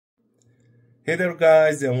Hey there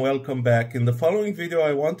guys, and welcome back. In the following video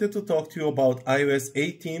I wanted to talk to you about iOS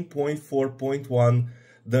 18.4.1,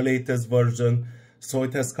 the latest version. So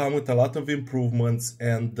it has come with a lot of improvements,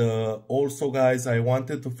 and also guys, I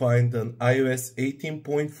wanted to find an iOS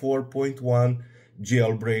 18.4.1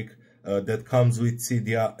 jailbreak that comes with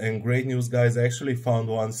Cydia. And great news guys, I actually found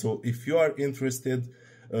one. So if you are interested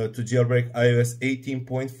to jailbreak iOS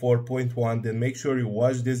 18.4.1, then make sure you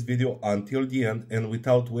watch this video until the end, and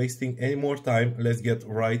without wasting any more time, let's get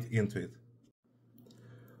right into it.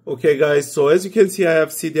 Okay guys, so as you can see, I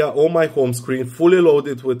have Cydia on my home screen, fully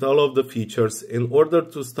loaded with all of the features. In order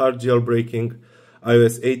to start jailbreaking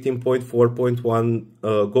iOS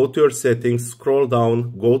 18.4.1, go to your settings, scroll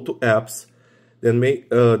down, go to apps, then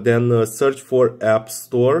search for App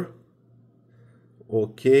Store.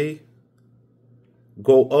 Okay.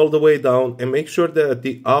 Go all the way down and make sure that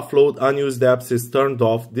the offload unused apps is turned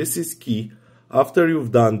off. This is key. After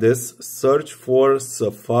you've done this, search for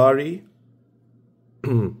Safari.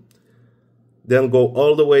 Then go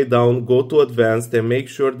all the way down, go to advanced and make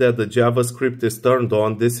sure that the JavaScript is turned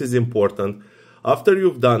on. This is important. After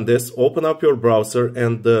you've done this, open up your browser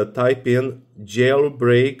and type in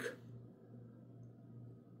jailbreak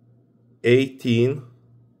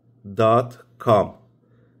 18.com.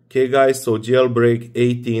 Okay guys, so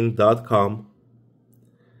jailbreak18.com,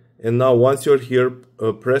 and now once you're here,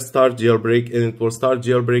 press start jailbreak and it will start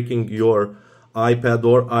jailbreaking your iPad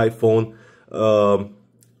or iPhone.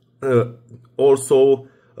 Also,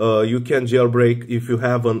 you can jailbreak if you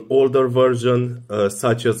have an older version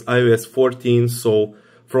such as iOS 14. So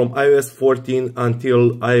from iOS 14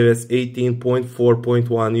 until iOS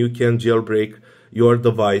 18.4.1 you can jailbreak your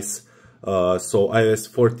device. So iOS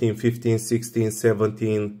 14, 15, 16,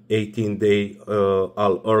 17, 18, they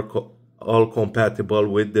all compatible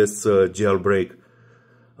with this jailbreak.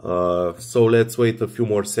 So let's wait a few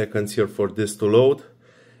more seconds here for this to load.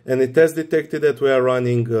 And it has detected that we are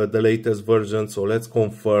running the latest version, so let's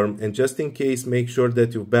confirm. And just in case, make sure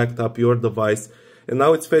that you've backed up your device. And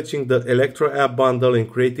now it's fetching the Electro app bundle and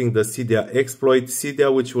creating the Cydia exploit.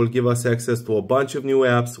 Cydia, which will give us access to a bunch of new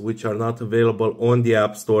apps which are not available on the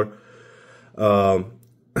App Store.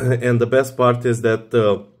 And the best part is that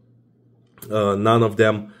none of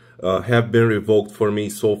them have been revoked for me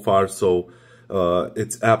so far, so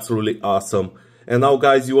it's absolutely awesome. And now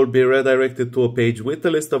guys, you will be redirected to a page with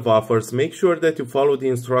a list of offers. Make sure that you follow the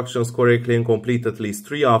instructions correctly and complete at least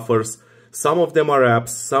 3 offers. Some of them are apps,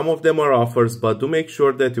 some of them are offers, but do make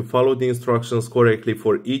sure that you follow the instructions correctly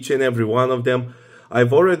for each and every one of them.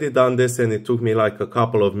 I've already done this and it took me like a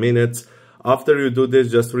couple of minutes. After you do this,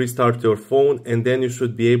 just restart your phone and then you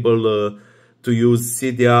should be able to use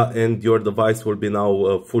Cydia and your device will be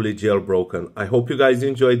now fully jailbroken. I hope you guys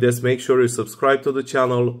enjoyed this. Make sure you subscribe to the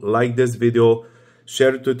channel, like this video,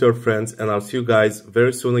 share it with your friends, and I'll see you guys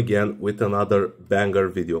very soon again with another banger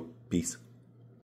video. Peace.